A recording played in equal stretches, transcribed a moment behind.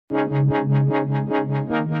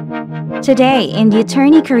Today, in the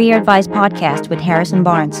Attorney Career Advice podcast with Harrison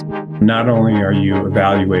Barnes. Not only are you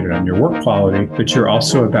evaluated on your work quality, but you're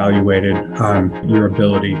also evaluated on your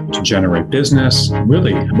ability to generate business.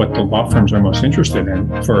 Really, what the law firms are most interested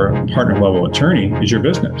in for a partner level attorney is your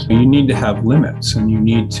business. You need to have limits and you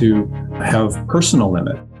need to have personal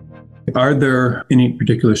limit. Are there any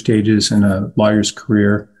particular stages in a lawyer's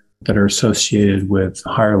career that are associated with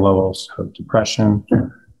higher levels of depression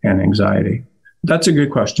and anxiety? That's a good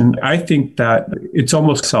question. I think that it's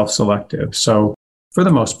almost self-selective. So for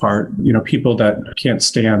the most part, people that can't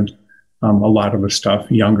stand a lot of the stuff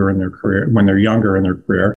when they're younger in their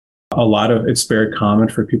career, it's very common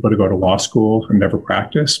for people to go to law school and never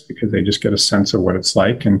practice because they just get a sense of what it's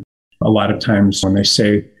like. And a lot of times when they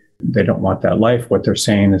say they don't want that life, what they're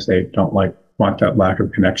saying is they don't want that lack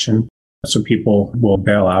of connection. So people will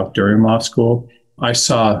bail out during law school. I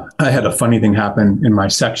had a funny thing happen in my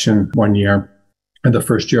section one year in the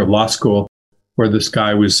first year of law school where this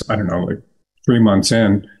guy was, 3 months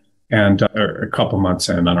in or a couple months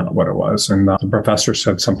in, I don't know what it was. And the professor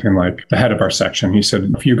said something like, the head of our section, he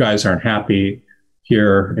said, if you guys aren't happy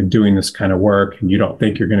here and doing this kind of work and you don't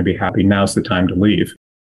think you're going to be happy, now's the time to leave.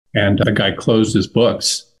 And the guy closed his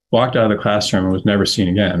books, walked out of the classroom and was never seen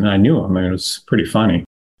again. And I knew him. It was pretty funny.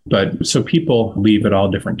 But so people leave at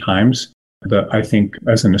all different times. I think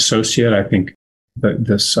as an associate, I think that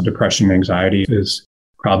this depression and anxiety is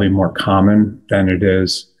probably more common than it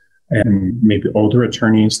is and maybe older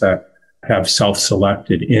attorneys that have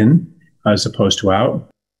self-selected in as opposed to out.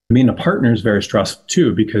 Being a partner is very stressful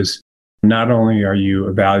too, because not only are you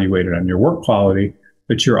evaluated on your work quality,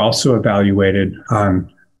 but you're also evaluated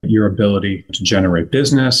on your ability to generate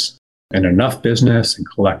business and enough business and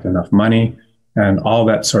collect enough money and all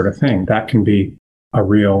that sort of thing. That can be a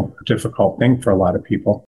real difficult thing for a lot of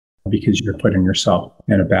people because you're putting yourself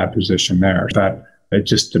in a bad position there. That it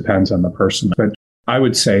just depends on the person. But I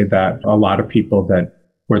would say that a lot of people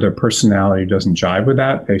where their personality doesn't jive with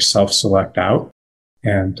that, they self-select out.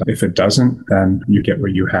 And if it doesn't, then you get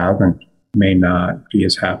what you have and may not be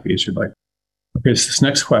as happy as you'd like. Okay, so this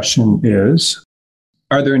next question is,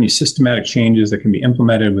 are there any systematic changes that can be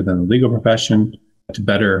implemented within the legal profession to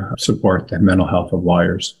better support the mental health of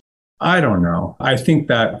lawyers? I don't know. I think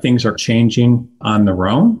that things are changing on their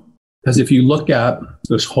own. Because if you look at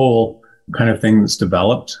this whole kind of thing that's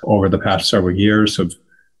developed over the past several years of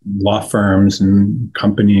law firms and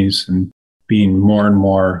companies and being more and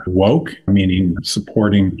more woke, meaning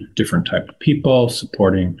supporting different types of people,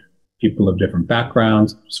 supporting people of different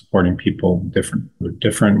backgrounds, supporting people different with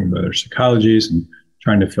their psychologies and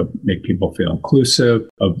trying to make people feel inclusive,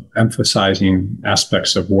 of emphasizing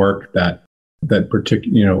aspects of work that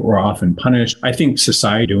were often punished. I think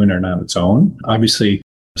society doing it on its own. Obviously,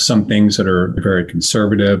 some things that are very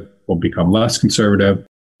conservative will become less conservative.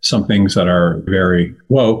 Some things that are very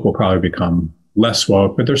woke will probably become less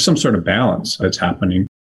woke, but there's some sort of balance that's happening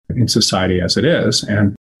in society as it is.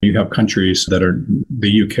 And you have countries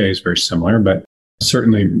the UK is very similar, but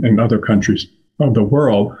certainly in other countries of the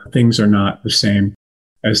world, things are not the same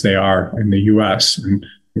as they are in the US and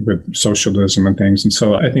with socialism and things. And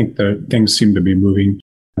so I think the things seem to be moving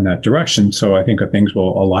in that direction. So I think things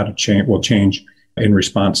will change in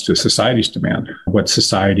response to society's demand. What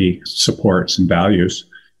society supports and values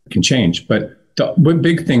can change. But the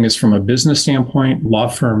big thing is, from a business standpoint, law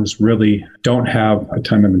firms really don't have a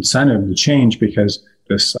ton of incentive to change because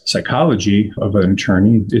this psychology of an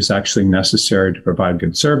attorney is actually necessary to provide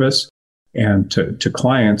good service and to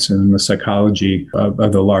clients. And the psychology of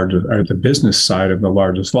the business side of the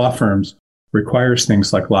largest law firms requires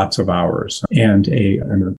things like lots of hours and a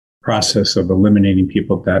process of eliminating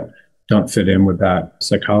people that don't fit in with that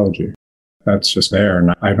psychology. That's just there.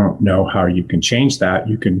 And I don't know how you can change that.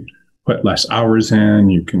 You can put less hours in.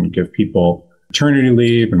 You can give people paternity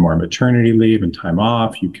leave and more maternity leave and time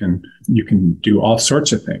off. You can do all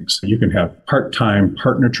sorts of things. You can have part-time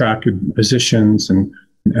partner track positions and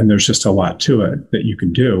there's just a lot to it that you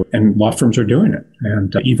can do. And law firms are doing it.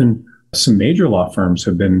 And even some major law firms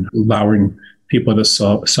have been allowing people to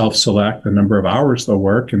self-select the number of hours they'll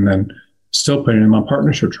work and then still putting them on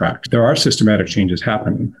partnership track. There are systematic changes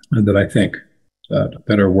happening that I think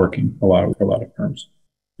that are working for a lot of firms.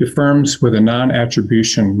 The firms with a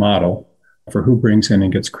non-attribution model for who brings in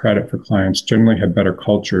and gets credit for clients generally have better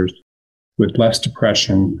cultures with less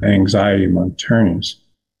depression and anxiety among attorneys.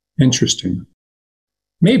 Interesting.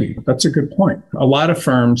 Maybe that's a good point. A lot of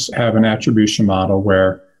firms have an attribution model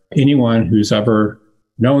where anyone who's ever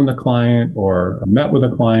known the client or met with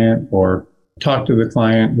a client or talked to the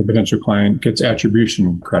client, the potential client, gets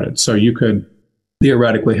attribution credit. So you could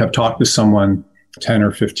theoretically have talked to someone 10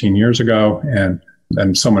 or 15 years ago, and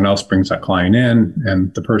then someone else brings that client in,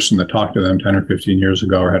 and the person that talked to them 10 or 15 years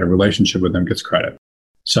ago or had a relationship with them gets credit.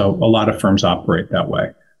 So a lot of firms operate that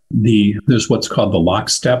way. There's what's called the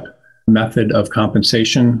lockstep method of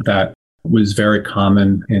compensation that was very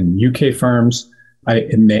common in UK firms.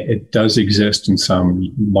 It does exist in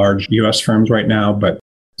some large US firms right now, but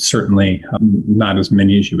certainly not as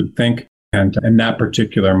many as you would think. And that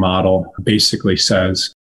particular model basically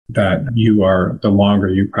says that the longer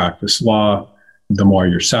you practice law, the more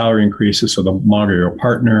your salary increases. So the longer you're a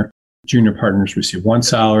partner, junior partners receive one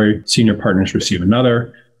salary, senior partners receive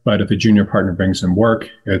another. But if a junior partner brings in work,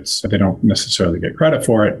 they don't necessarily get credit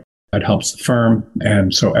for it. That helps the firm.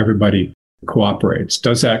 And so everybody cooperates.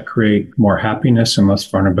 Does that create more happiness and less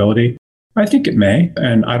vulnerability? I think it may.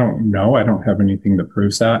 And I don't know. I don't have anything that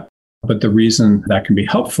proves that. But the reason that can be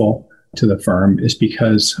helpful to the firm is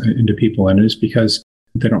and to people in it is because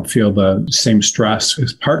they don't feel the same stress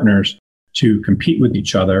as partners to compete with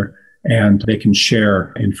each other, and they can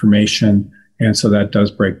share information. And so that does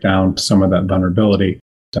break down some of that vulnerability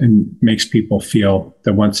and makes people feel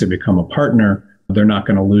that once they become a partner, they're not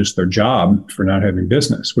going to lose their job for not having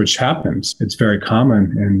business, which happens. It's very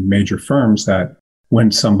common in major firms that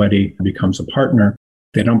when somebody becomes a partner,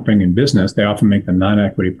 they don't bring in business. They often make the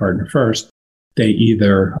non-equity partner first. They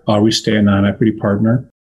either always stay a non-equity partner,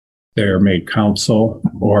 they are made counsel,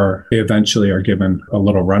 or they eventually are given a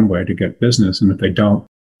little runway to get business. And if they don't,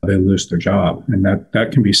 they lose their job. And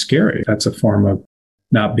that can be scary. That's a form of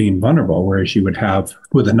not being vulnerable, whereas you would have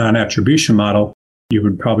with a non-attribution model, you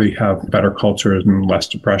would probably have better cultures and less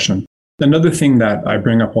depression. Another thing that I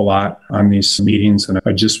bring up a lot on these meetings, and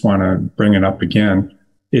I just want to bring it up again,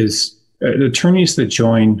 is attorneys that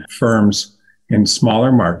join firms in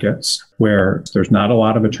smaller markets where there's not a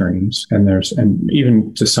lot of attorneys, and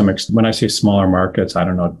even to some extent, when I say smaller markets, I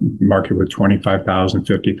don't know, market with 25,000,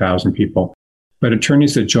 50,000 people, but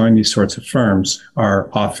attorneys that join these sorts of firms are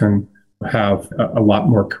often have a lot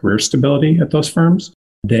more career stability at those firms.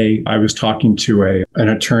 I was talking to an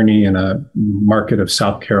attorney in a market of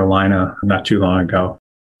South Carolina not too long ago,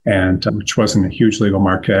 and which wasn't a huge legal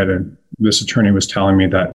market. And this attorney was telling me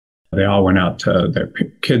that they all went out to their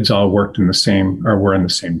kids all worked in the same or were in the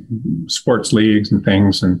same sports leagues and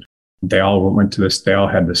things. And they all went to this, they all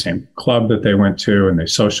had the same club that they went to, and they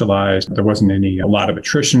socialized. There wasn't a lot of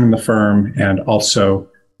attrition in the firm. And also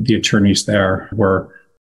the attorneys there were,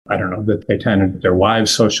 I don't know, that they tended, their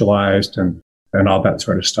wives socialized and all that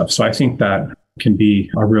sort of stuff. So I think that can be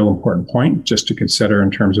a real important point just to consider in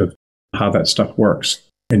terms of how that stuff works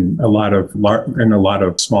in a lot of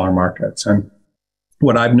smaller markets. And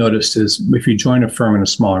what I've noticed is if you join a firm in a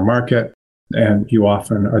smaller market and you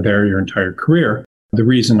often are there your entire career, the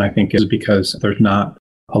reason I think is because there's not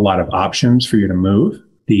a lot of options for you to move.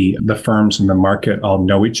 The firms in the market all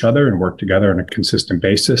know each other and work together on a consistent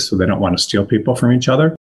basis, so they don't want to steal people from each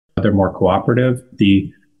other. They're more cooperative.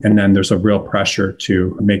 And then there's a real pressure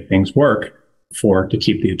to make things work to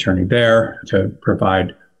keep the attorney there, to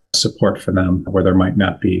provide support for them where there might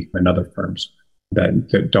not be in other firms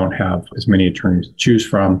that don't have as many attorneys to choose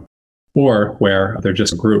from, or where they're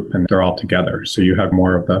just a group and they're all together. So you have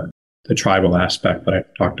more of the tribal aspect that I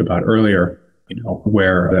talked about earlier,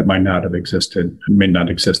 where that may not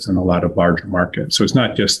exist in a lot of larger markets. So it's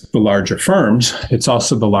not just the larger firms, it's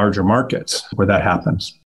also the larger markets where that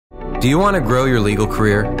happens. Do you want to grow your legal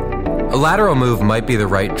career? A lateral move might be the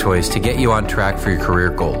right choice to get you on track for your career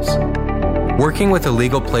goals. Working with a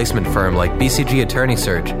legal placement firm like BCG Attorney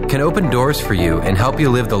Search can open doors for you and help you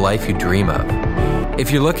live the life you dream of.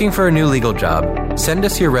 If you're looking for a new legal job, send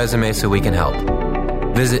us your resume so we can help.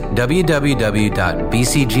 Visit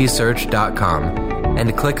www.bcgsearch.com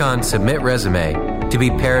and click on Submit Resume to be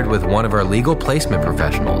paired with one of our legal placement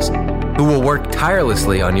professionals who will work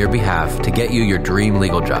tirelessly on your behalf to get you your dream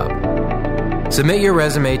legal job. Submit your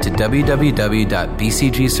resume to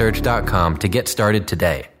www.bcgsearch.com to get started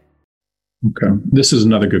today. Okay. This is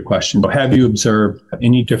another good question. Have you observed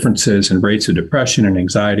any differences in rates of depression and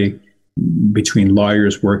anxiety between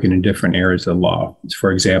lawyers working in different areas of the law?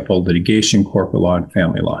 For example, litigation, corporate law, and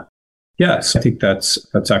family law. Yes, I think that's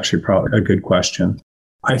actually probably a good question.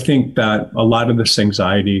 I think that a lot of this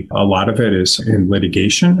anxiety, a lot of it is in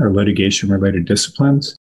litigation or litigation-related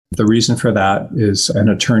disciplines. The reason for that is an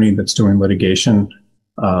attorney that's doing litigation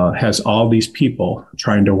has all these people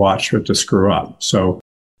trying to watch what to screw up. So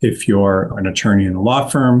if you're an attorney in a law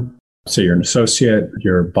firm, say you're an associate,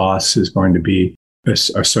 your boss is going to be an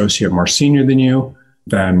associate more senior than you,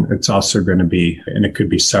 then it's also going to be, and it could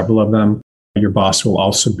be several of them. Your boss will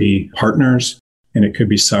also be partners, and it could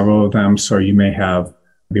be several of them. So you may have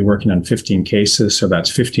be working on 15 cases. So that's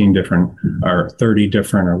 15 different or 30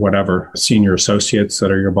 different or whatever senior associates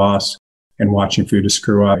that are your boss and watching for you to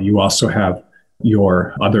screw up. You also have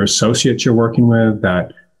your other associates you're working with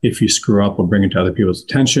that if you screw up will bring it to other people's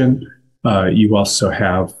attention. You also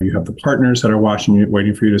have the partners that are watching you,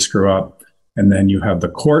 waiting for you to screw up. And then you have the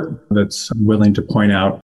court that's willing to point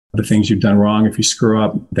out the things you've done wrong if you screw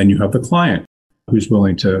up. Then you have the client who's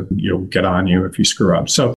willing to get on you if you screw up.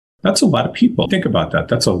 So that's a lot of people. Think about that.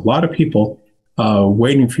 That's a lot of people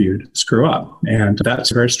waiting for you to screw up. And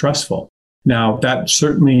that's very stressful. Now, that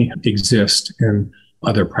certainly exists in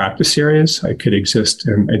other practice areas. It could exist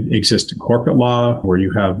in corporate law where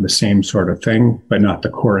you have the same sort of thing, but not the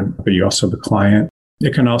court, but you also have the client.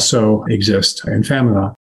 It can also exist in family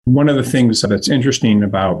law. One of the things that's interesting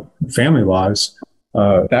about family law is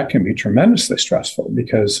that can be tremendously stressful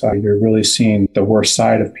because you're really seeing the worst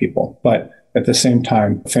side of people. But at the same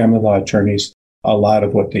time, family law attorneys, a lot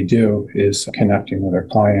of what they do is connecting with their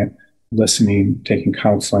client, listening, taking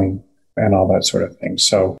counseling, and all that sort of thing.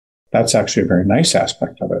 So that's actually a very nice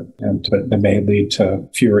aspect of it. And it may lead to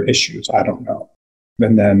fewer issues. I don't know.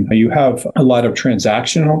 And then you have a lot of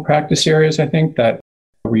transactional practice areas, I think, that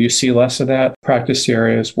where you see less of that. Practice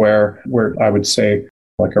areas where I would say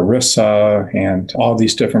like ERISA and all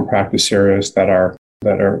these different practice areas that are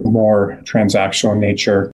more transactional in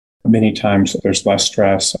nature. Many times there's less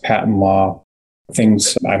stress, patent law,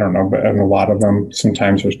 things, I don't know, but in a lot of them,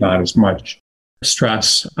 sometimes there's not as much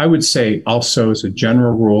stress. I would say also as a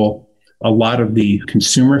general rule, a lot of the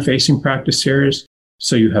consumer-facing practice areas.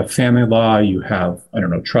 So you have family law, you have,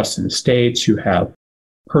 trust and estates, you have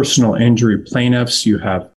personal injury plaintiffs, you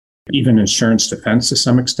have even insurance defense to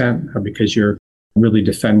some extent because you're really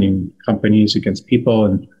defending companies against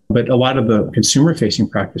people. But a lot of the consumer-facing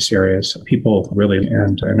practice areas, people really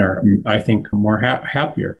and are, I think, more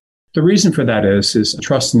happier. The reason for that is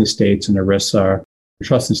trust in the states and ERISA.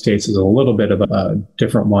 Trust in states is a little bit of a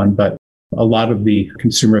different one, but a lot of the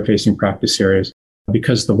consumer-facing practice areas,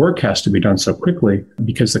 because the work has to be done so quickly,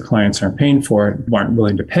 because the clients aren't paying for it, aren't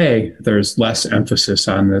willing to pay, there's less emphasis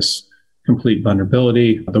on this complete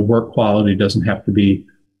vulnerability. The work quality doesn't have to be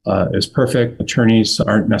as perfect. Attorneys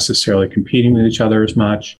aren't necessarily competing with each other as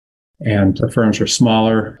much. And the firms are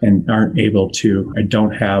smaller and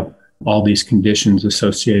don't have all these conditions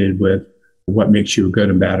associated with what makes you a good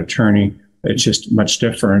and bad attorney. It's just much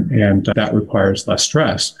different, and that requires less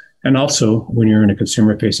stress. And also, when you're in a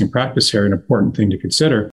consumer-facing practice area, an important thing to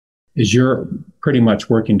consider is you're pretty much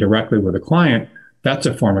working directly with a client. That's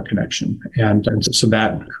a form of connection. And so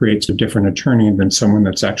that creates a different attorney than someone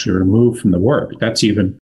that's actually removed from the work. That's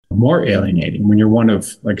even more alienating. When you're one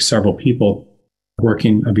of several people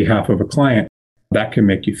working on behalf of a client, that can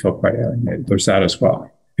make you feel quite alienated. There's that as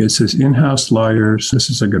well. It says in-house lawyers. This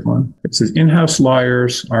is a good one. It says in-house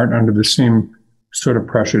lawyers aren't under the same sort of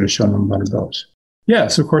pressure to show them vulnerabilities.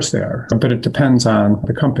 Yes, of course they are. But it depends on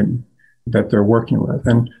the company that they're working with.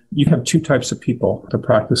 And you have two types of people that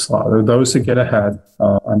practice law. There are those that get ahead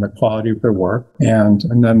on the quality of their work. And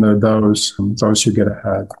then there are those who get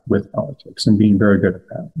ahead with politics and being very good at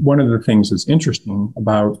that. One of the things that's interesting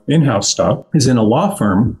about in-house stuff is in a law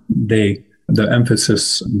firm, the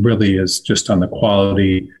emphasis really is just on the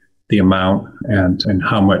quality, the amount, and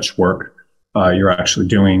how much work you're actually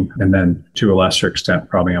doing. And then to a lesser extent,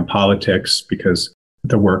 probably on politics, because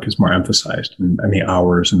the work is more emphasized and the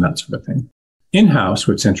hours and that sort of thing. In-house,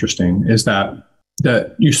 what's interesting is that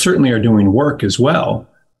you certainly are doing work as well,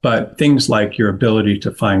 but things like your ability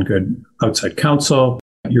to find good outside counsel,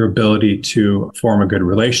 your ability to form a good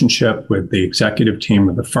relationship with the executive team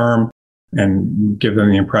of the firm and give them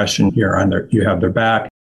the impression you have their back.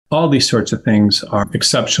 All these sorts of things are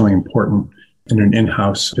exceptionally important in an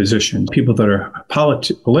in-house position. People that are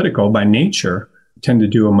political by nature tend to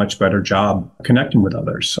do a much better job connecting with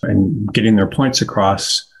others and getting their points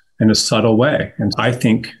across in a subtle way. And I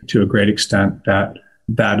think to a great extent that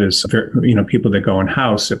is, people that go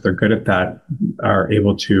in-house, if they're good at that, are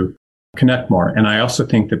able to connect more. And I also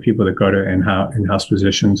think that people that go to in-house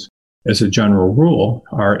positions, as a general rule,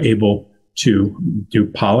 are able to do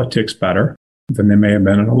politics better than they may have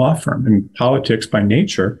been in a law firm. And politics by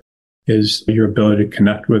nature is your ability to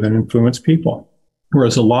connect with and influence people.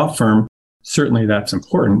 Whereas a law firm, certainly that's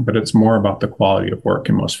important, but it's more about the quality of work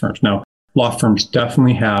in most firms. Now, law firms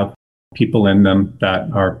definitely have people in them that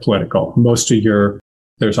are political.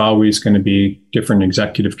 There's always going to be different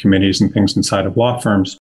executive committees and things inside of law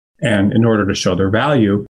firms. And in order to show their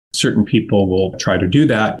value, certain people will try to do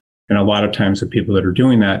that. And a lot of times the people that are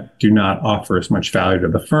doing that do not offer as much value to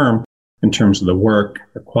the firm in terms of the work,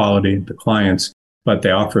 the quality, the clients, but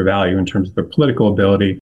they offer value in terms of their political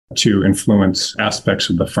ability to influence aspects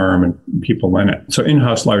of the firm and people in it. So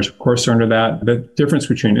in-house lawyers, of course, are under that. The difference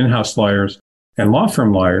between in-house lawyers and law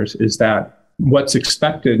firm lawyers is that what's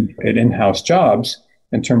expected at in-house jobs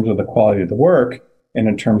in terms of the quality of the work and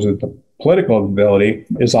in terms of the political ability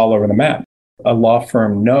is all over the map. A law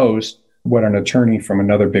firm knows what an attorney from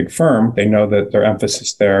another big firm, they know that their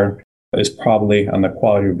emphasis there is probably on the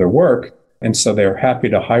quality of their work. And so they're happy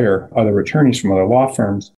to hire other attorneys from other law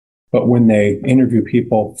firms. But when they interview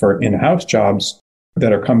people for in-house jobs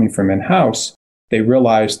that are coming from in-house, they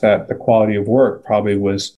realize that the quality of work probably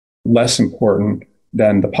was less important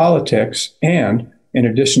than the politics. And in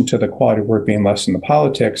addition to the quality of work being less than the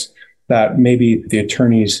politics, that maybe the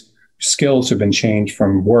attorney's skills have been changed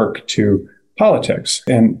from work to politics.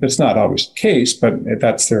 And it's not always the case, but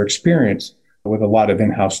that's their experience with a lot of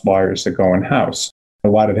in-house lawyers that go in-house, a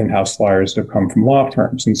lot of in-house lawyers that come from law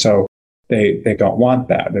firms. And so they don't want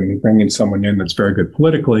that. I mean, bringing someone in that's very good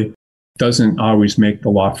politically doesn't always make the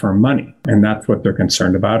law firm money. And that's what they're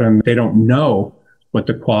concerned about. And they don't know what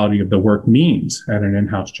the quality of the work means at an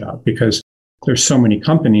in-house job because there's so many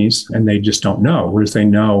companies and they just don't know, whereas they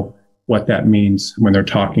know what that means when they're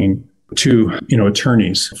talking to,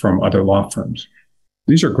 attorneys from other law firms.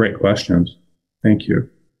 These are great questions. Thank you.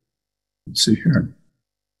 Let's see here.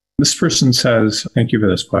 This person says, thank you for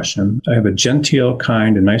this question. I have a genteel,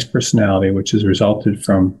 kind, and nice personality, which has resulted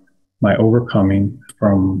from my overcoming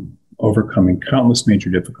countless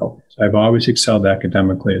major difficulties. I've always excelled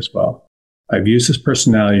academically as well. I've used this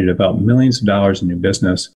personality to develop millions of dollars in new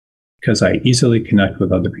business because I easily connect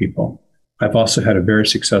with other people. I've also had a very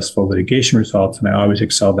successful litigation results, and I always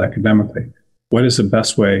excelled academically. What is the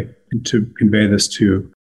best way to convey this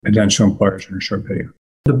to potential employers in a short video?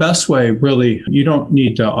 The best way, really, you don't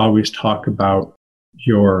need to always talk about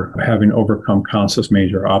your having overcome countless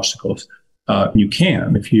major obstacles. You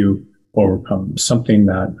can if you overcome something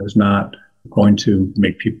that is not going to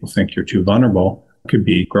make people think you're too vulnerable. It could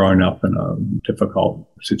be growing up in a difficult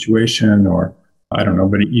situation or I don't know,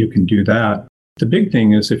 but you can do that. The big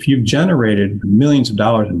thing is if you've generated millions of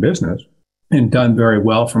dollars in business and done very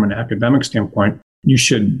well from an academic standpoint, you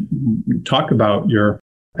should talk about your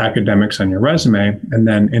academics on your resume. And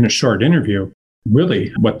then in a short interview,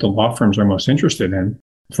 really what the law firms are most interested in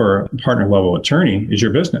for a partner level attorney is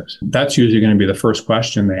your business. That's usually going to be the first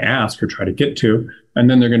question they ask or try to get to. And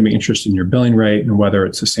then they're going to be interested in your billing rate and whether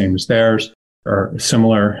it's the same as theirs or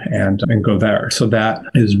similar and go there. So that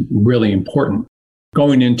is really important.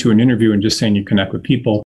 Going into an interview and just saying you connect with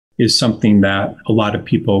people is something that a lot of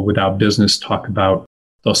people without business talk about.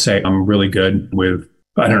 They'll say, I'm really good with,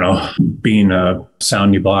 being a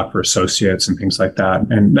sounding block for associates and things like that.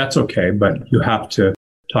 And that's okay, but you have to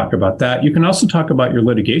talk about that. You can also talk about your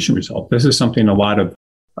litigation result. This is something a lot of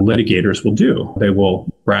litigators will do. They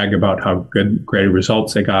will brag about how great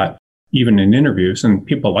results they got, even in interviews, and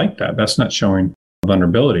people like that. That's not showing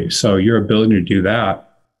vulnerability. So your ability to do that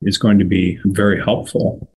is going to be very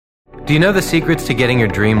helpful. Do you know the secrets to getting your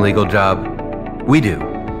dream legal job? We do.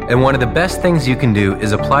 And one of the best things you can do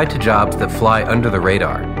is apply to jobs that fly under the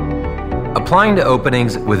radar. Applying to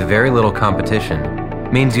openings with very little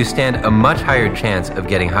competition means you stand a much higher chance of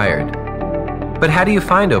getting hired. But how do you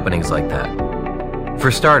find openings like that?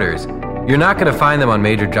 For starters, you're not going to find them on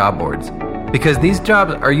major job boards because these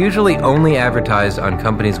jobs are usually only advertised on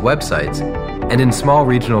companies' websites and in small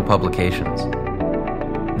regional publications.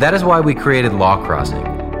 That is why we created Law Crossing,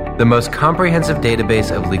 the most comprehensive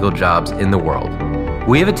database of legal jobs in the world.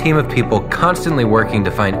 We have a team of people constantly working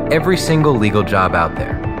to find every single legal job out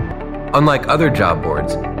there. Unlike other job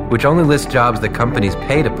boards, which only list jobs that companies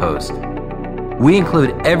pay to post, we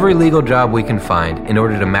include every legal job we can find in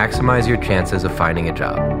order to maximize your chances of finding a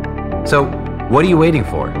job. So, what are you waiting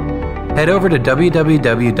for? Head over to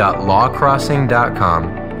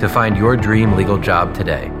www.lawcrossing.com to find your dream legal job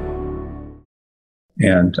today.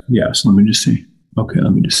 And yes, let me just see. Okay,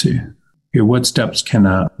 what steps can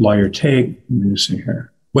a lawyer take? Let me just see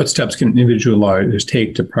here. What steps can individual lawyers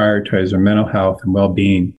take to prioritize their mental health and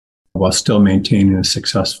well-being while still maintaining a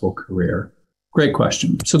successful career? Great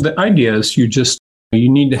question. So the idea is you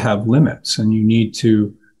need to have limits and you need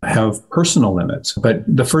to have personal limits. But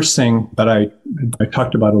the first thing that I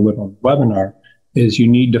talked about a little in the webinar is you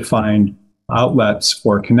need to find outlets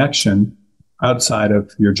for connection outside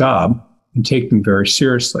of your job and take them very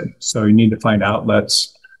seriously. So you need to find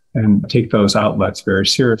outlets and take those outlets very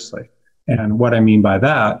seriously. And what I mean by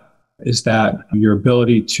that is that your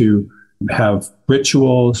ability to have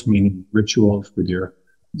rituals, meaning rituals with your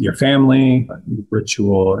family,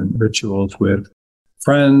 rituals with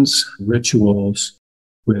friends, rituals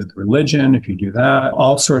with religion, if you do that,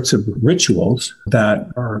 all sorts of rituals that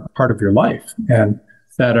are part of your life. And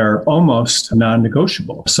that are almost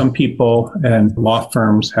non-negotiable. Some people and law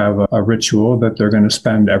firms have a ritual that they're going to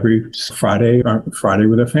spend every Friday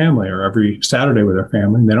with their family, or every Saturday with their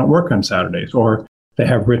family. They don't work on Saturdays, or they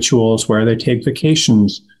have rituals where they take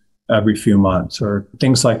vacations every few months or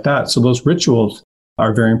things like that. So those rituals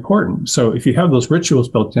are very important. So if you have those rituals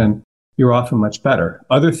built in, you're often much better.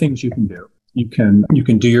 Other things you can do. You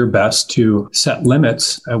can do your best to set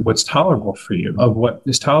limits at what's tolerable for you, of what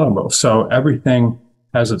is tolerable. So everything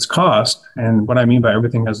has its cost. And what I mean by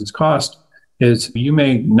everything has its cost is you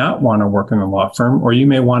may not want to work in a law firm, or you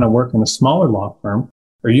may want to work in a smaller law firm,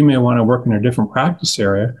 or you may want to work in a different practice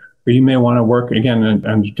area, or you may want to work again in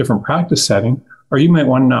a different practice setting, or you might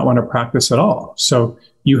not want to practice at all. So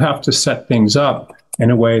you have to set things up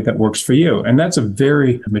in a way that works for you. And that's a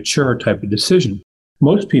very mature type of decision.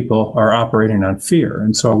 Most people are operating on fear.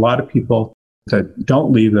 And so a lot of people that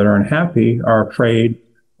don't leave, that are unhappy, are afraid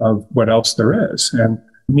of what else there is. And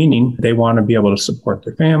meaning they want to be able to support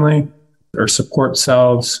their family or support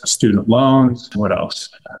selves, student loans, what else?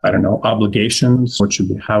 I don't know, obligations, which would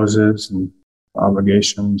be houses and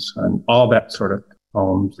obligations and all that sort of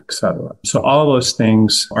homes, etc. So all those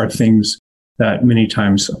things are things that many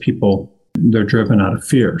times people, they're driven out of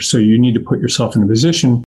fear. So you need to put yourself in a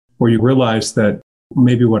position where you realize that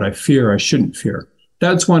maybe what I fear, I shouldn't fear.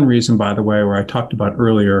 That's one reason, by the way, where I talked about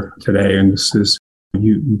earlier today, and this is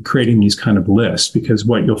you creating these kind of lists, because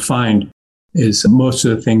what you'll find is most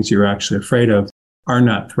of the things you're actually afraid of are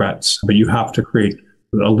not threats, but you have to create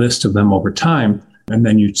a list of them over time, and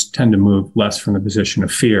then you tend to move less from the position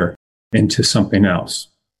of fear into something else.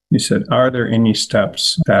 You said, are there any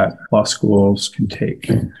steps that law schools can take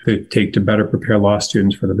to better prepare law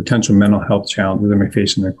students for the potential mental health challenges they may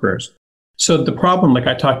face in their careers? So the problem, like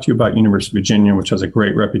I talked to you about University of Virginia, which has a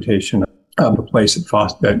great reputation of a place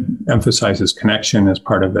that emphasizes connection as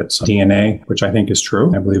part of its DNA, which I think is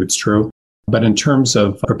true. I believe it's true. But in terms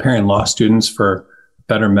of preparing law students for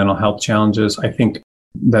better mental health challenges, I think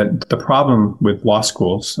that the problem with law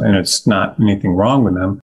schools, and it's not anything wrong with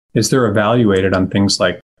them, is they're evaluated on things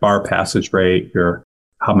like bar passage rate, or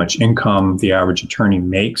how much income the average attorney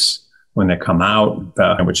makes when they come out,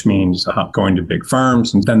 which means going to big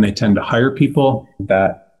firms. And then they tend to hire people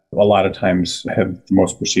that a lot of times have the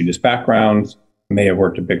most prestigious backgrounds, may have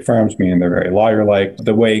worked at big firms, meaning they're very lawyer-like.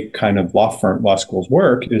 The way kind of law schools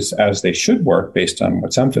work is as they should work based on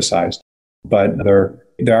what's emphasized, but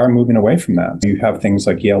they are moving away from that. You have things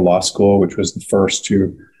like Yale Law School, which was the first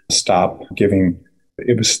to stop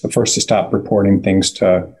reporting things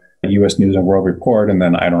to U.S. News and World Report. And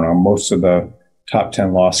then, I don't know, most of the top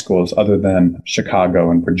 10 law schools other than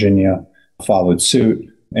Chicago and Virginia followed suit.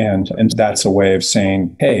 And that's a way of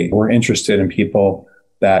saying, hey, we're interested in people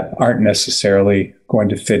that aren't necessarily going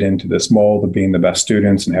to fit into this mold of being the best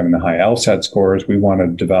students and having the high LSAT scores. We want to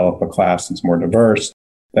develop a class that's more diverse,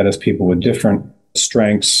 that has people with different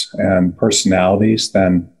strengths and personalities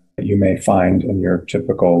than you may find in your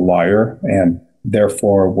typical lawyer. And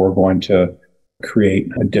therefore, we're going to create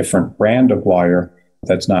a different brand of lawyer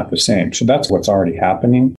that's not the same. So that's what's already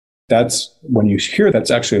happening. That's when you hear that's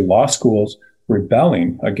actually law schools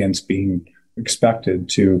rebelling against being expected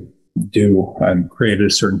to do and create a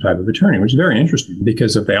certain type of attorney, which is very interesting,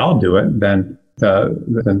 because if they all do it, then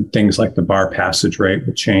things like the bar passage rate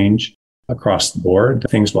will change across the board.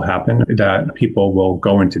 Things will happen that people will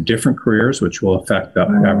go into different careers, which will affect the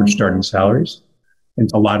average starting salaries. And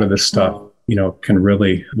a lot of this stuff,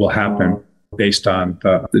 will happen based on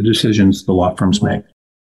the decisions the law firms make.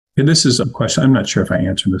 And this is a question, I'm not sure if I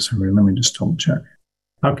answered this already. Let me just double check.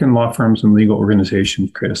 How can law firms and legal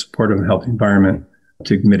organizations create a supportive and healthy environment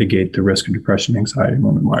to mitigate the risk of depression, anxiety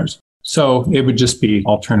among lawyers? So it would just be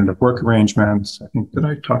alternative work arrangements. I think, did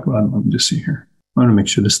I talk about it? Let me just see here. I want to make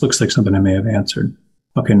sure this looks like something I may have answered.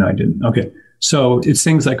 Okay, no, I didn't. Okay. So it's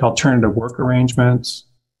things like alternative work arrangements.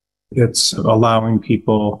 It's allowing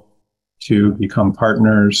people to become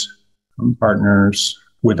partners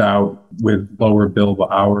with lower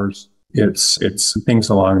billable hours. It's things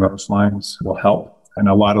along those lines will help. And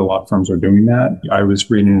a lot of law firms are doing that. I was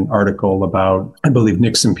reading an article about, I believe,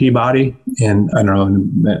 Nixon Peabody, and I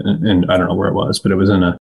don't know where it was, but it was in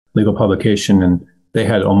a legal publication, and they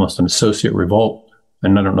had almost an associate revolt.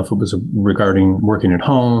 And I don't know if it was regarding working at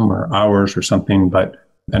home or hours or something,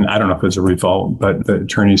 and I don't know if it was a revolt, but the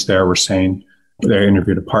attorneys there were saying, they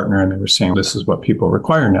interviewed a partner and they were saying, this is what people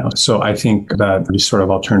require now. So I think that these sort of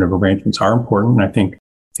alternative arrangements are important. I think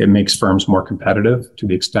it makes firms more competitive to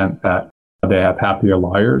the extent that they have happier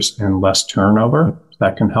lawyers and less turnover.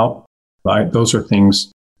 That can help. Those are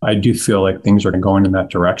things, I do feel like things are going in that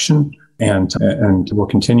direction and will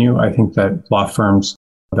continue. I think that law firms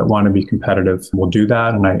that want to be competitive will do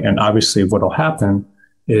that. And obviously what will happen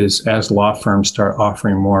is as law firms start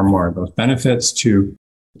offering more and more of those benefits to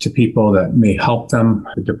people that may help them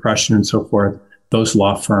with depression and so forth, those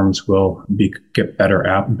law firms will get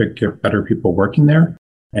better people working there,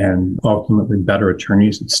 and ultimately better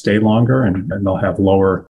attorneys that stay longer, and they'll have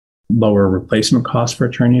lower replacement costs for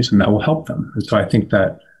attorneys, and that will help them. And so I think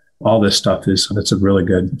that all this stuff that's a really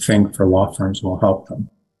good thing for law firms and will help them.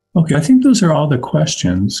 Okay, I think those are all the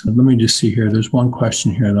questions. Let me just see here. There's one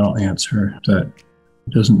question here that I'll answer that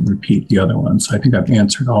doesn't repeat the other ones. I think I've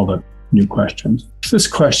answered all the new questions. This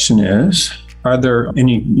question is, are there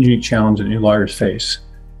any unique challenges that new lawyers face?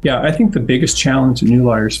 Yeah, I think the biggest challenge that new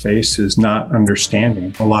lawyers face is not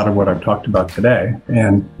understanding a lot of what I've talked about today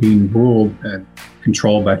and being ruled and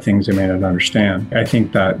controlled by things they may not understand. I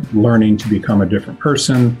think that learning to become a different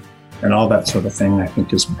person and all that sort of thing, I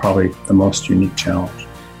think, is probably the most unique challenge.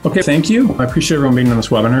 Okay, thank you. I appreciate everyone being on this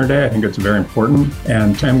webinar today. I think it's very important.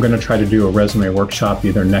 And I'm going to try to do a resume workshop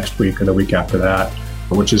either next week or the week after that,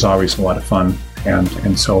 which is always a lot of fun.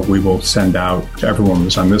 And so we will send out to everyone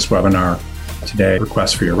who's on this webinar today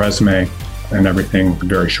requests for your resume and everything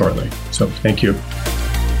very shortly. So thank you.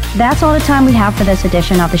 That's all the time we have for this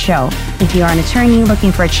edition of the show. If you are an attorney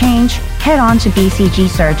looking for a change, head on to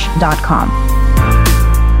bcgsearch.com.